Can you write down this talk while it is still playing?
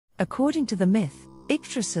According to the myth,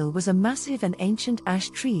 Yggdrasil was a massive and ancient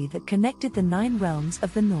ash tree that connected the 9 realms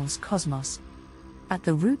of the Norse cosmos. At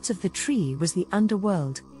the roots of the tree was the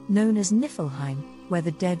underworld, known as Niflheim, where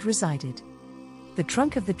the dead resided. The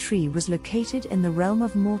trunk of the tree was located in the realm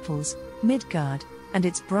of mortals, Midgard, and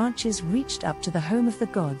its branches reached up to the home of the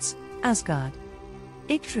gods, Asgard.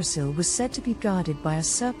 Yggdrasil was said to be guarded by a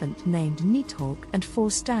serpent named Nidhogg and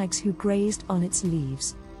 4 stags who grazed on its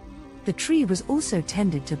leaves. The tree was also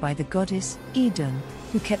tended to by the goddess, Idun,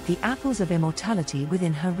 who kept the apples of immortality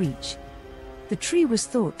within her reach. The tree was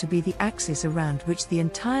thought to be the axis around which the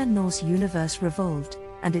entire Norse universe revolved,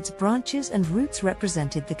 and its branches and roots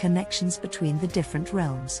represented the connections between the different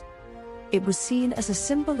realms. It was seen as a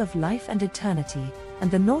symbol of life and eternity, and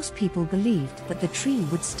the Norse people believed that the tree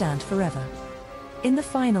would stand forever. In the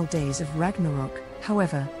final days of Ragnarok,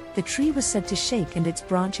 however, the tree was said to shake and its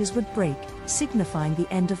branches would break, signifying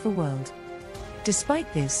the end of the world.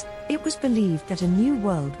 Despite this, it was believed that a new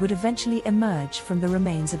world would eventually emerge from the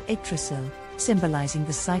remains of Yggdrasil, symbolizing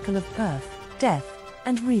the cycle of birth, death,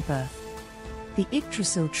 and rebirth. The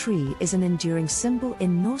Yggdrasil tree is an enduring symbol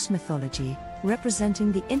in Norse mythology,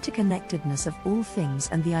 representing the interconnectedness of all things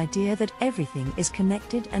and the idea that everything is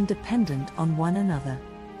connected and dependent on one another.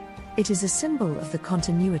 It is a symbol of the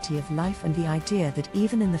continuity of life and the idea that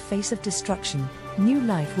even in the face of destruction, new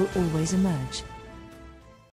life will always emerge.